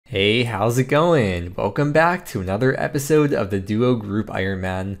Hey, how's it going? Welcome back to another episode of the Duo Group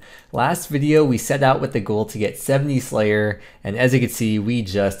Ironman. Last video we set out with the goal to get 70 Slayer, and as you can see, we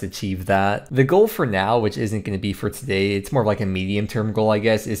just achieved that. The goal for now, which isn't going to be for today, it's more of like a medium-term goal I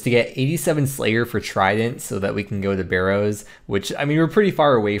guess, is to get 87 Slayer for Trident so that we can go to Barrows, which I mean we're pretty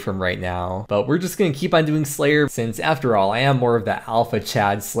far away from right now. But we're just going to keep on doing Slayer since after all I am more of the Alpha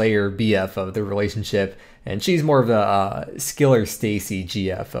Chad Slayer BF of the relationship. And she's more of the Skiller Stacy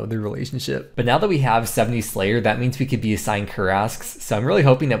GF of the relationship. But now that we have 70 Slayer, that means we could be assigned Karasks. So I'm really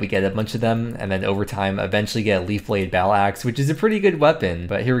hoping that we get a bunch of them, and then over time, eventually get a Leaf Blade Battle Axe, which is a pretty good weapon.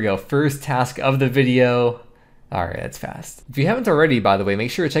 But here we go, first task of the video. Alright, that's fast. If you haven't already, by the way,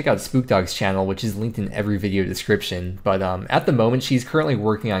 make sure to check out Spookdog's channel, which is linked in every video description. But at the moment, she's currently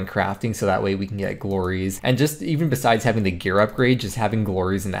working on crafting so that way we can get glories. And just even besides having the gear upgrade, just having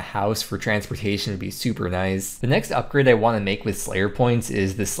glories in the house for transportation would be super nice. The next upgrade I want to make with Slayer points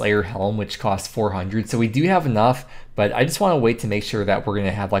is the Slayer Helm, which costs 400. So we do have enough, but I just want to wait to make sure that we're going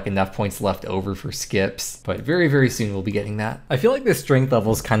to have like enough points left over for skips. But very, very soon we'll be getting that. I feel like the strength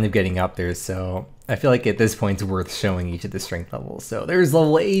level is kind of getting up there, so I feel like at this point it's worth showing each of the strength levels. So there's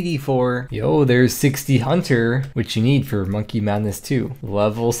level 84. Yo, there's 60 Hunter, which you need for Monkey Madness 2.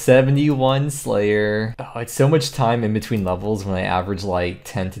 Level 71 Slayer. Oh, it's so much time in between levels when I average like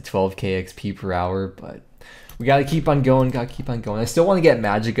 10 to 12k XP per hour, but we gotta keep on going, I still want to get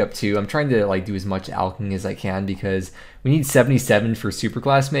magic up too. I'm trying to like do as much alchemy as I can because we need 77 for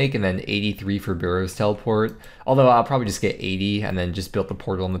Superclass make and then 83 for Barrows teleport. Although I'll probably just get 80 and then just build the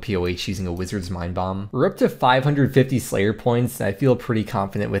portal in the POH using a Wizard's Mind Bomb. We're up to 550 Slayer points and I feel pretty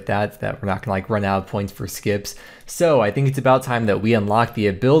confident with that we're not gonna like run out of points for skips. So I think it's about time that we unlock the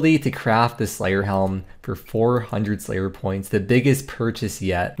ability to craft the Slayer Helm for 400 Slayer points, the biggest purchase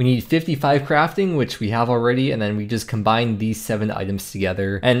yet. We need 55 crafting, which we have already, and then we just combine these 7 items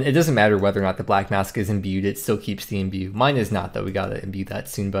together. And it doesn't matter whether or not the Black Mask is imbued, it still keeps the imbue. Mine is not though, we gotta imbue that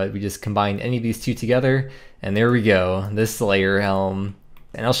soon, but we just combine any of these two together, and there we go, the Slayer Helm.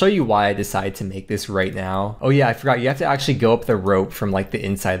 And I'll show you why I decided to make this right now. Oh yeah, I forgot, you have to actually go up the rope from like the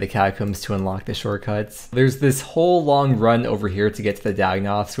inside of the catacombs to unlock the shortcuts. There's this whole long run over here to get to the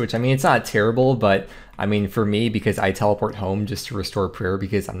Dagonoths, which I mean, it's not terrible, but I mean, for me, because I teleport home just to restore prayer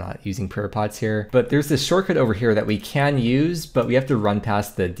because I'm not using prayer pots here. But there's this shortcut over here that we can use, but we have to run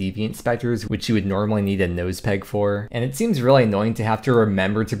past the Deviant Specters, which you would normally need a nose peg for. And it seems really annoying to have to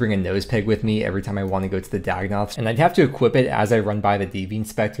remember to bring a nose peg with me every time I want to go to the Dagonoths. And I'd have to equip it as I run by the Deviant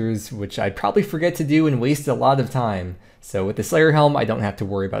Specters, which I'd probably forget to do and waste a lot of time. So with the Slayer Helm, I don't have to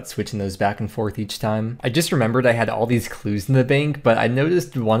worry about switching those back and forth each time. I just remembered I had all these clues in the bank, but I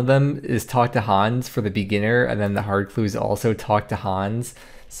noticed one of them is talk to Hans for the beginner, and then the hard clue is also talk to Hans.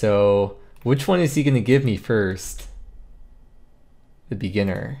 So which one is he going to give me first? The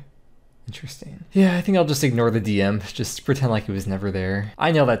beginner. Interesting. Yeah, I think I'll just ignore the DM, just pretend like it was never there.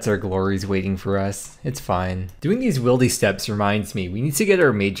 I know that's our glories waiting for us. It's fine. Doing these wildy steps reminds me, we need to get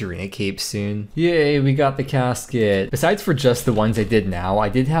our Majorina cape soon. Yay, we got the casket. Besides for just the ones I did now, I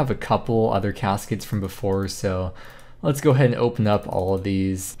did have a couple other caskets from before, so let's go ahead and open up all of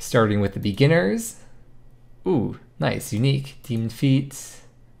these, starting with the beginners. Ooh, nice, unique. Demon feet.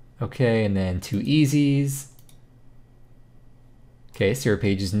 Okay, and then 2 easies. Okay, Sarah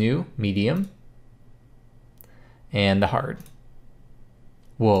Page is new, medium, and the hard.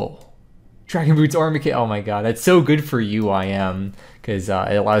 Whoa. Dragon Boots Armor Kit, oh my god, that's so good for UIM, because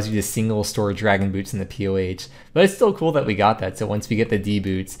it allows you to single store Dragon Boots in the POH. But it's still cool that we got that, so once we get the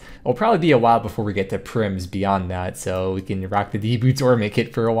D-Boots, it'll probably be a while before we get to Prims beyond that, so we can rock the D-Boots Armor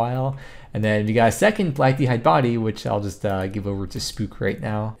Kit for a while. And then we got a second Black D'Hide body, which I'll just give over to Spook right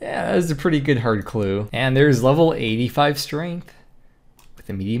now. Yeah, that was a pretty good hard clue. And there's level 85 strength. With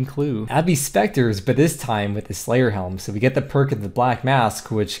a medium clue. Abbey Specters, but this time with the Slayer Helm. So we get the perk of the Black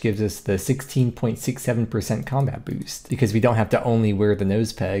Mask, which gives us the 16.67% combat boost, because we don't have to only wear the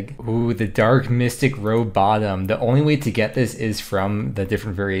nose peg. Ooh, the Dark Mystic Robe bottom. The only way to get this is from the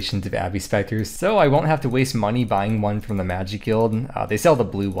different variations of Abbey Specters, so I won't have to waste money buying one from the Magic Guild. They sell the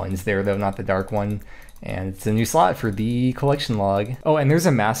blue ones there though, not the dark one. And it's a new slot for the collection log. Oh, and there's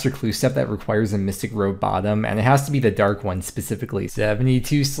a master clue step that requires a Mystic Robe bottom, and it has to be the dark one specifically.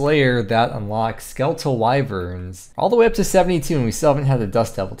 72 Slayer, that unlocks Skeletal Wyverns. All the way up to 72, and we still haven't had a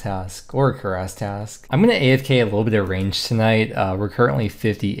Dust Devil task, or a Karas task. I'm gonna AFK a little bit of range tonight. We're currently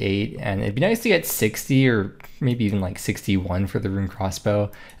 58, and it'd be nice to get 60 or maybe even like 61 for the Rune Crossbow.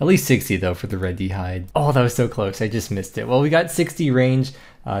 At least 60 though for the Red D'Hide. Oh, that was so close, I just missed it. Well, we got 60 range,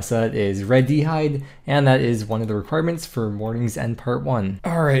 So that is red d'hide, and that is one of the requirements for Morning's End Part 1.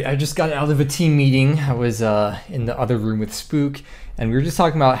 Alright, I just got out of a team meeting. I was in the other room with Spook, and we were just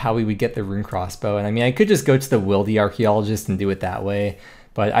talking about how we would get the rune crossbow. And I mean, I could just go to the Wildy Archaeologist and do it that way,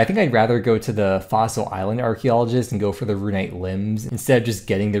 but I think I'd rather go to the Fossil Island Archaeologist and go for the runite limbs instead of just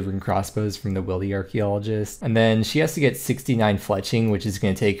getting the rune crossbows from the Wildy Archaeologist. And then she has to get 69 fletching, which is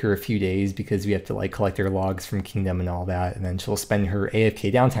going to take her a few days because we have to like collect her logs from Kingdom and all that, and then she'll spend her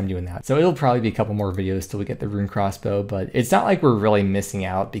AFK downtime doing that. So it'll probably be a couple more videos till we get the rune crossbow, but it's not like we're really missing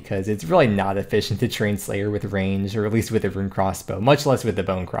out because it's really not efficient to train Slayer with range, or at least with the rune crossbow, much less with the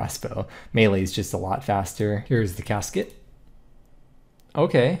bone crossbow. Melee is just a lot faster. Here's the casket.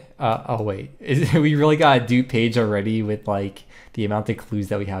 Okay, oh wait, we really got a dupe page already with like the amount of clues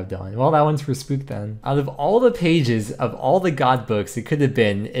that we have done. Well, that one's for Spook then. Out of all the pages of all the god books it could have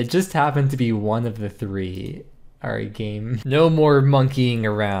been, it just happened to be one of the 3. Alright, game. No more monkeying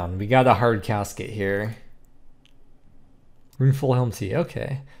around. We got a hard casket here. Runeful Helm Tea,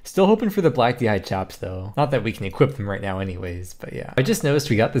 okay. Still hoping for the black d'hide chaps though. Not that we can equip them right now anyways, but yeah. I just noticed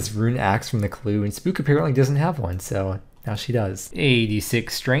we got this rune axe from the clue, and Spook apparently doesn't have one, so now she does.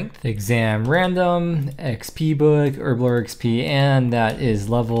 86 strength, exam random, XP book, herblore XP, and that is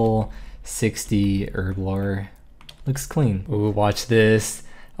level 60 herblore. Looks clean. Ooh, watch this.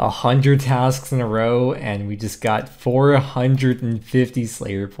 100 tasks in a row, and we just got 450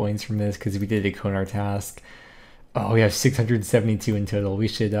 Slayer points from this because we did a Konar task. Oh, we have 672 in total. We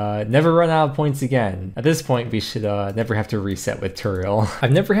should never run out of points again. At this point, we should never have to reset with Turiel.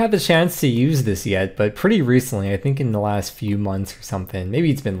 I've never had the chance to use this yet, but pretty recently, I think in the last few months or something,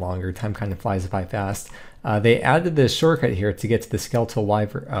 maybe it's been longer, time kind of flies by fast, they added this shortcut here to get to the Skeletal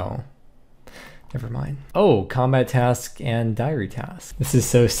Wyvern. Oh, never mind. Oh, combat task and diary task. This is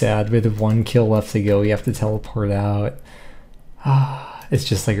so sad. With 1 kill left to go, we have to teleport out. It's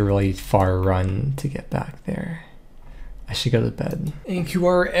just like a really far run to get back there. I should go to bed. Ink, you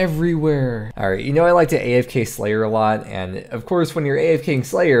are everywhere. All right, you know I like to AFK Slayer a lot, and of course when you're AFKing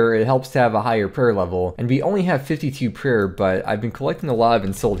Slayer, it helps to have a higher prayer level, and we only have 52 prayer, but I've been collecting a lot of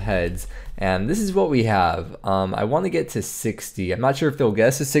Ensouled heads, and this is what we have. I want to get to 60. I'm not sure if they'll get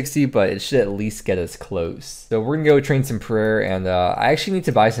us to 60, but it should at least get us close. So we're gonna go train some prayer, and I actually need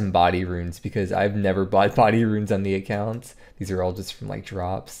to buy some body runes because I've never bought body runes on the account. These are all just from like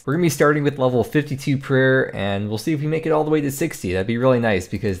drops. We're gonna be starting with level 52 prayer, and we'll see if we make it all the way to 60. That'd be really nice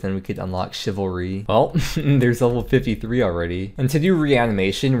because then we could unlock chivalry. Well, there's level 53 already. And to do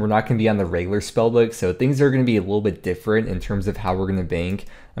reanimation, we're not gonna be on the regular spellbook, so things are gonna be a little bit different in terms of how we're gonna bank.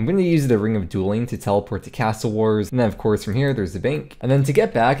 I'm going to use the Ring of Dueling to teleport to Castle Wars, and then of course from here there's the bank. And then to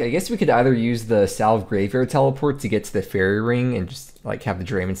get back, I guess we could either use the Salve Graveyard teleport to get to the Fairy Ring and just like have the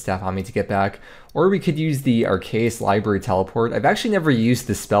Drayman Staff on me to get back, or we could use the Arceus Library teleport. I've actually never used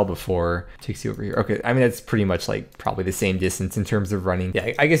this spell before. Takes you over here. Okay, I mean that's pretty much like probably the same distance in terms of running.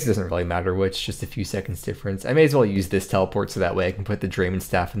 Yeah, I guess it doesn't really matter which, just a few seconds difference. I may as well use this teleport so that way I can put the Drayman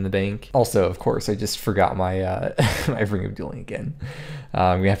Staff in the bank. Also, of course, I just forgot my my Ring of Dueling again.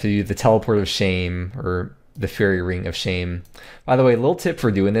 We have to do the Teleport of Shame, or the Fairy Ring of Shame. By the way, little tip for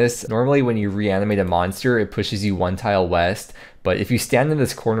doing this, normally when you reanimate a monster, it pushes you 1 tile west, but if you stand in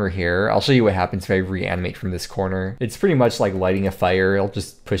this corner here, I'll show you what happens if I reanimate from this corner. It's pretty much like lighting a fire. It'll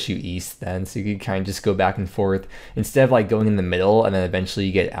just push you east then, so you can kind of just go back and forth instead of like going in the middle and then eventually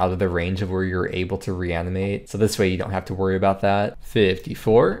you get out of the range of where you're able to reanimate. So this way you don't have to worry about that.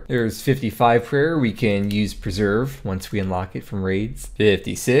 54. There's 55 prayer. We can use preserve once we unlock it from raids.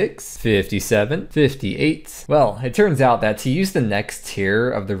 56, 57, 58. Well, it turns out that to use the next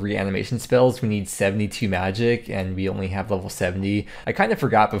tier of the reanimation spells, we need 72 magic, and we only have level 70. I kind of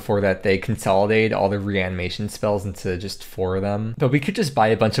forgot before that they consolidated all the reanimation spells into just 4 of them. But we could just buy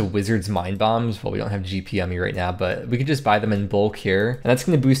a bunch of Wizard's Mind Bombs. Well, we don't have GP on me right now, but we could just buy them in bulk here. And that's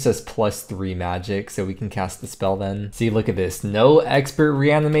going to boost us +3 magic, so we can cast the spell then. See, look at this. No expert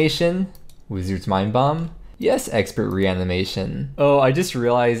reanimation. Wizard's Mind Bomb. Yes, expert reanimation. Oh, I just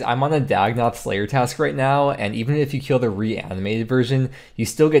realized I'm on a Dagnauth Slayer task right now, and even if you kill the reanimated version, you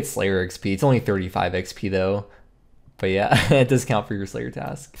still get Slayer XP. It's only 35 XP though. But yeah, it does count for your Slayer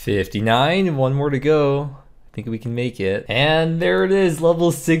task. 59, 1 more to go. I think we can make it. And there it is,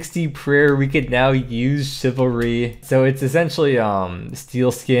 level 60 prayer. We could now use chivalry. So it's essentially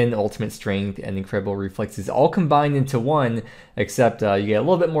steel skin, ultimate strength, and incredible reflexes all combined into one, except you get a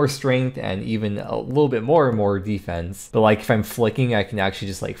little bit more strength and even a little bit more defense. But like if I'm flicking, I can actually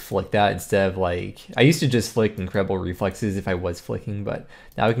just like flick that instead of like, I used to just flick incredible reflexes if I was flicking, but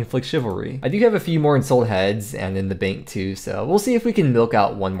now we can flick chivalry. I do have a few more Ensouled heads and in the bank too, so we'll see if we can milk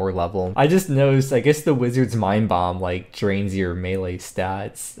out 1 more level. I just noticed, I guess the Wizard's Mind Bomb like drains your melee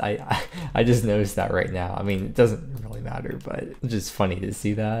stats. I just noticed that right now. I mean, it doesn't really matter, but it's just funny to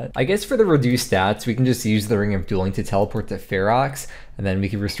see that. I guess for the reduced stats, we can just use the Ring of Dueling to teleport to Ferox, and then we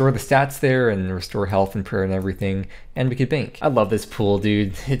can restore the stats there and restore health and prayer and everything, and we could bank. I love this pool,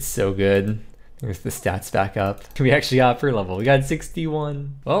 dude. It's so good. There's the stats back up. We actually got per level. We got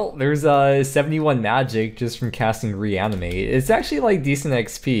 61. Well, there's 71 magic just from casting Reanimate. It's actually like decent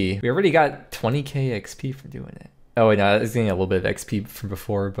XP. We already got 20k XP from doing it. Oh, wait, no, I was getting a little bit of XP from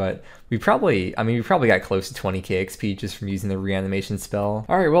before, but we probably got close to 20k XP just from using the reanimation spell.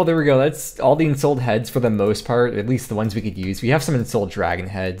 All right, well, there we go. That's all the Ensouled heads for the most part, at least the ones we could use. We have some Ensouled dragon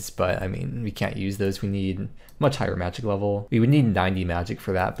heads, but I mean, we can't use those. We need much higher magic level. We would need 90 magic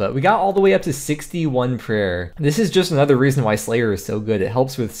for that, but we got all the way up to 61 prayer. This is just another reason why Slayer is so good. It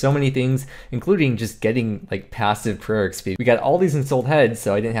helps with so many things, including just getting like passive prayer XP. We got all these Ensouled heads,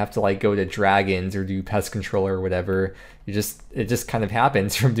 so I didn't have to like go to dragons or do pest control or whatever. It just kind of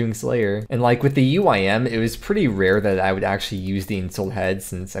happens from doing Slayer. And like with the UIM, it was pretty rare that I would actually use the Ensouled heads,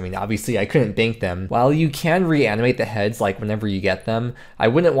 since I mean obviously I couldn't bank them. While you can reanimate the heads like whenever you get them, I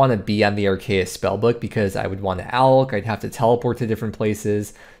wouldn't want to be on the Arceus spellbook because I would want to alch, I'd have to teleport to different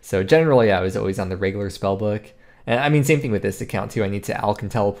places. So generally I was always on the regular spellbook. And I mean, same thing with this account too. I need to alch and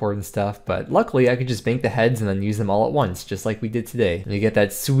teleport and stuff, but luckily I could just bank the heads and then use them all at once, just like we did today. And you get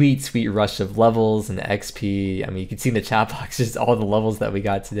that sweet, sweet rush of levels and XP. I mean, you can see in the chat box just all the levels that we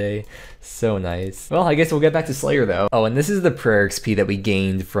got today. So nice. Well, I guess we'll get back to Slayer though. Oh, and this is the prayer XP that we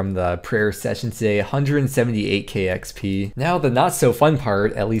gained from the prayer session today, 178k XP. Now, the not so fun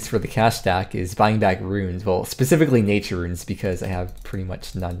part, at least for the cash stack, is buying back runes. Well, specifically nature runes, because I have pretty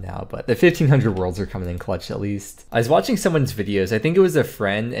much none now, but the 1500 worlds are coming in clutch at least. I was watching someone's videos, I think it was a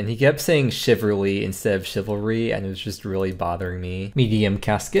friend, and he kept saying chivalry instead of chivalry, and it was just really bothering me. Medium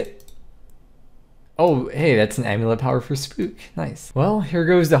casket. Oh, hey, that's an amulet power for Spook. Nice. Well, here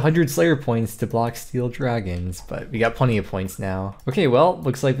goes the 100 Slayer points to block Steel Dragons, but we got plenty of points now. Okay, well,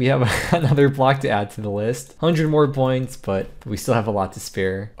 looks like we have another block to add to the list. 100 more points, but we still have a lot to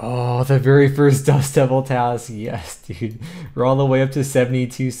spare. Oh, the very first Dust Devil task. Yes, dude. We're all the way up to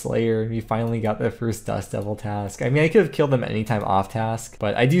 72 Slayer, and we finally got the first Dust Devil task. I mean, I could have killed them anytime off task,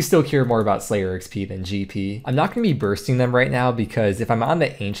 but I do still care more about Slayer XP than GP. I'm not going to be bursting them right now because if I'm on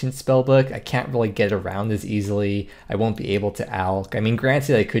the Ancient spellbook, I can't really get around as easily. I won't be able to alch. I mean,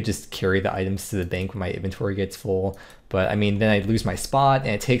 granted, I could just carry the items to the bank when my inventory gets full, but I mean, then I'd lose my spot,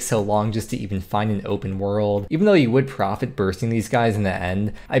 and it takes so long just to even find an open world. Even though you would profit bursting these guys in the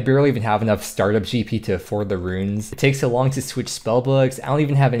end, I barely even have enough startup GP to afford the runes. It takes so long to switch spellbooks. I don't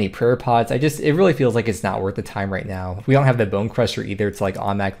even have any prayer pots. It really feels like it's not worth the time right now. We don't have the Bone Crusher either to like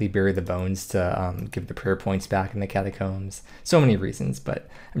automatically bury the bones to give the prayer points back in the catacombs. So many reasons, but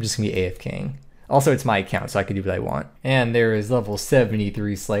I'm just gonna be AFKing. Also, it's my account, so I can do what I want. And there is level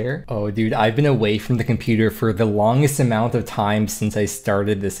 73 Slayer. Oh, dude, I've been away from the computer for the longest amount of time since I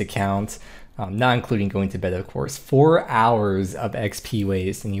started this account. Not including going to bed, of course. 4 hours of XP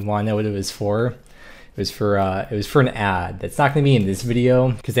waste, and you want to know what it was for? It was for an ad that's not going to be in this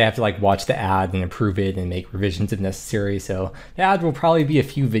video because I have to like watch the ad and approve it and make revisions if necessary. So the ad will probably be a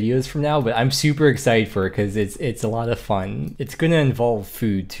few videos from now, but I'm super excited for it because it's a lot of fun. It's going to involve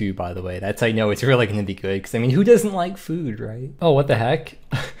food too, by the way. That's how I know it's really going to be good because I mean, who doesn't like food, right? Oh, what the heck?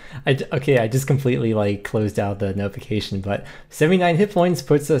 Okay, I just completely like closed out the notification, but 79 hit points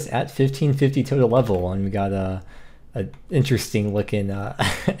puts us at 1550 total level, and we got a interesting looking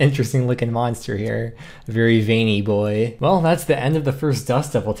monster here. A very veiny boy. Well, that's the end of the first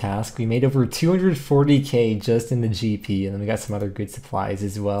Dust Devil task. We made over 240k just in the GP, and then we got some other good supplies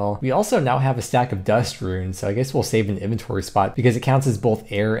as well. We also now have a stack of dust runes, so I guess we'll save an inventory spot because it counts as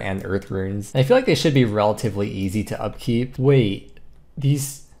both air and earth runes. And I feel like they should be relatively easy to upkeep. Wait,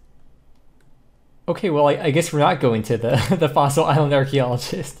 these... Okay, well, I guess we're not going to the Fossil Island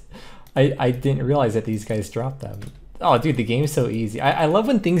Archaeologist. I didn't realize that these guys dropped them. Oh, dude, the game's so easy. I love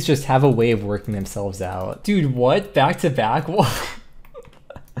when things just have a way of working themselves out. Dude, what? Back to back?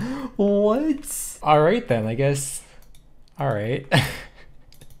 What? Alright then, I guess. Alright.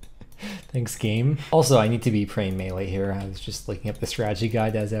 Thanks, game. Also, I need to be praying melee here. I was just looking up the strategy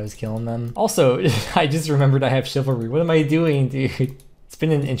guide as I was killing them. Also, I just remembered I have chivalry. What am I doing, dude? It's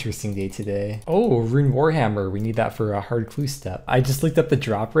been an interesting day today. Oh, Rune Warhammer. We need that for a hard clue step. I just looked up the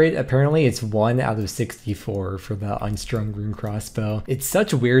drop rate. Apparently it's 1 out of 64 for the unstrung rune crossbow. It's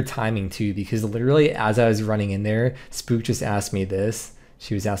such weird timing too, because literally as I was running in there, Spook just asked me this.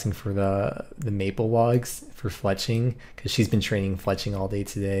 She was asking for the maple logs for fletching because she's been training fletching all day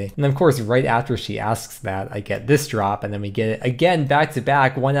today. And of course, right after she asks that, I get this drop, and then we get it again back to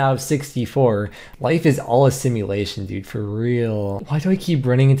back, 1 out of 64. Life is all a simulation, dude, for real. Why do I keep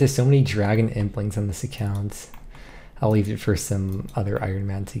running into so many dragon implings on this account? I'll leave it for some other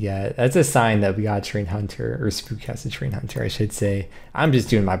Ironman to get. That's a sign that we gotta train Hunter, or Spook has to train Hunter, I should say. I'm just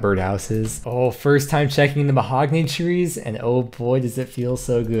doing my birdhouses. Oh, first time checking the mahogany trees, and oh boy, does it feel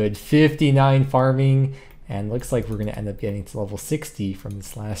so good. 59 farming, and looks like we're gonna end up getting to level 60 from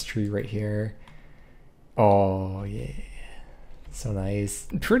this last tree right here. Oh yeah. So nice.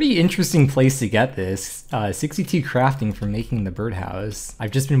 Pretty interesting place to get this. 62 crafting for making the birdhouse.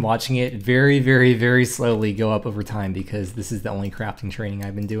 I've just been watching it very slowly go up over time because this is the only crafting training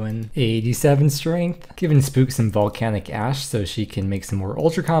I've been doing. 87 strength. Giving Spook some volcanic ash so she can make some more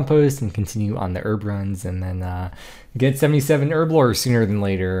ultra compost and continue on the herb runs, and then get 77 herb lore sooner than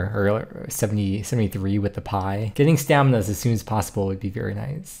later, or 73 with the pie. Getting staminas as soon as possible would be very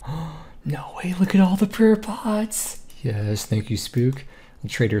nice. No way, look at all the prayer pots. Yes, thank you, Spook. I'll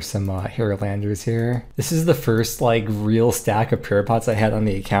trade her some Hairlanders here. This is the first like real stack of prayer pots I had on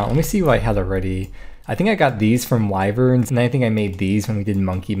the account. Let me see what I had already. I think I got these from Wyverns, and I think I made these when we did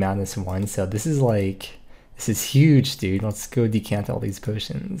Monkey Madness 1. So this is huge, dude. Let's go decant all these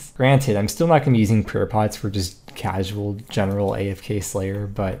potions. Granted, I'm still not going to be using prayer pots for just casual general AFK Slayer,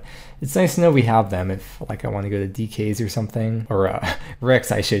 but it's nice to know we have them if like I want to go to DKs or something, or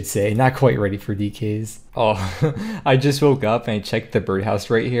Rex I should say. Not quite ready for DKs. Oh, I just woke up and I checked the birdhouse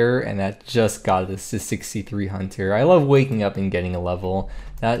right here, and that just got us to 63 Hunter. I love waking up and getting a level.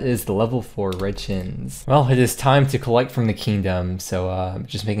 That is the level 4 red chins. Well, it is time to collect from the kingdom, so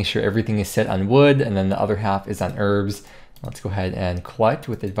just making sure everything is set on wood, and then the other half is on herbs. Let's go ahead and collect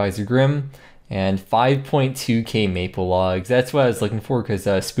with Advisor Grim. And 5.2k maple logs. That's what I was looking for because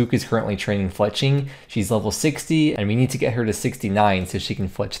Spook is currently training fletching. She's level 60, and we need to get her to 69 so she can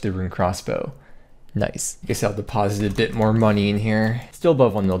fletch the rune crossbow. Nice. I guess I'll deposit a bit more money in here. Still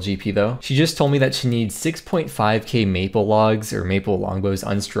above 1 mil GP though. She just told me that she needs 6.5k maple logs, or maple longbows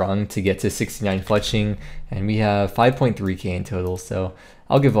unstrung, to get to 69 fletching, and we have 5.3k in total, so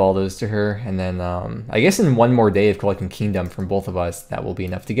I'll give all those to her, and then I guess in one more day of collecting Kingdom from both of us, that will be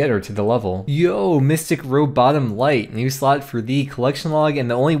enough to get her to the level. Yo, Mystic Robe Bottom Light, new slot for the collection log,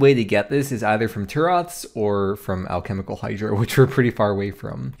 and the only way to get this is either from Turoth's or from Alchemical Hydra, which we're pretty far away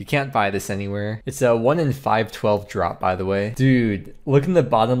from. You can't buy this anywhere. It's a 1 in 512 drop, by the way. Dude, look in the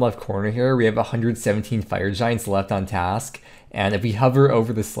bottom left corner here, we have 117 Fire Giants left on task. And if we hover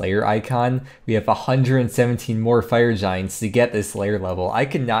over the Slayer icon, we have 117 more Fire Giants to get this Slayer level. I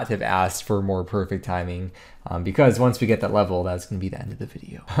could not have asked for more perfect timing, because once we get that level, that's going to be the end of the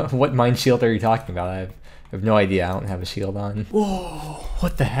video. What mind shield are you talking about? I have no idea. I don't have a shield on. Whoa,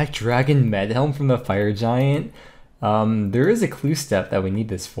 what the heck? Dragon Med Helm from the Fire Giant? There is a clue step that we need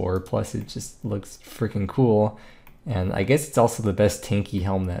this for, plus it just looks freaking cool. And I guess it's also the best tanky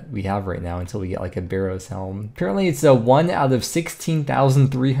helm that we have right now until we get like a Barrows helm. Apparently it's a 1 out of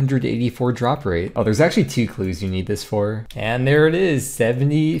 16,384 drop rate. Oh, there's actually 2 clues you need this for. And there it is,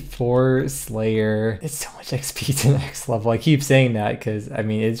 74 Slayer. It's so much XP to the next level. I keep saying that because, I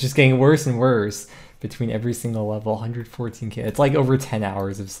mean, it's just getting worse and worse between every single level. 114k. It's like over 10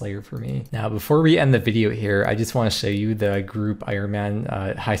 hours of Slayer for me. Now, before we end the video here, I just want to show you the group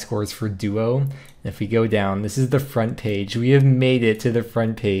Ironman high scores for duo. And if we go down, this is the front page. We have made it to the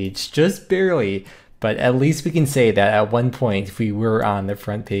front page, just barely, but at least we can say that at one point we were on the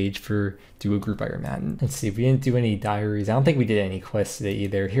front page for Duo Group Ironman. Let's see, we didn't do any diaries. I don't think we did any quests today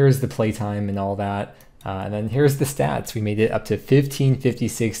either. Here's the playtime and all that. And then here's the stats. We made it up to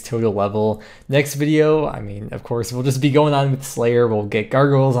 1556 total level. Next video, I mean, of course, we'll just be going on with Slayer. We'll get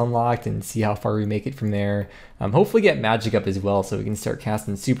Gargoyles unlocked and see how far we make it from there. Hopefully get Magic up as well so we can start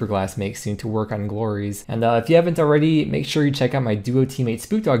casting Super Glass Make soon to work on Glories. And if you haven't already, make sure you check out my Duo Teammate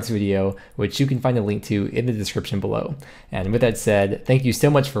Spook Dogs video, which you can find a link to in the description below. And with that said, thank you so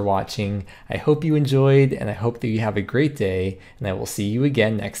much for watching. I hope you enjoyed, and I hope that you have a great day, and I will see you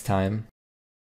again next time.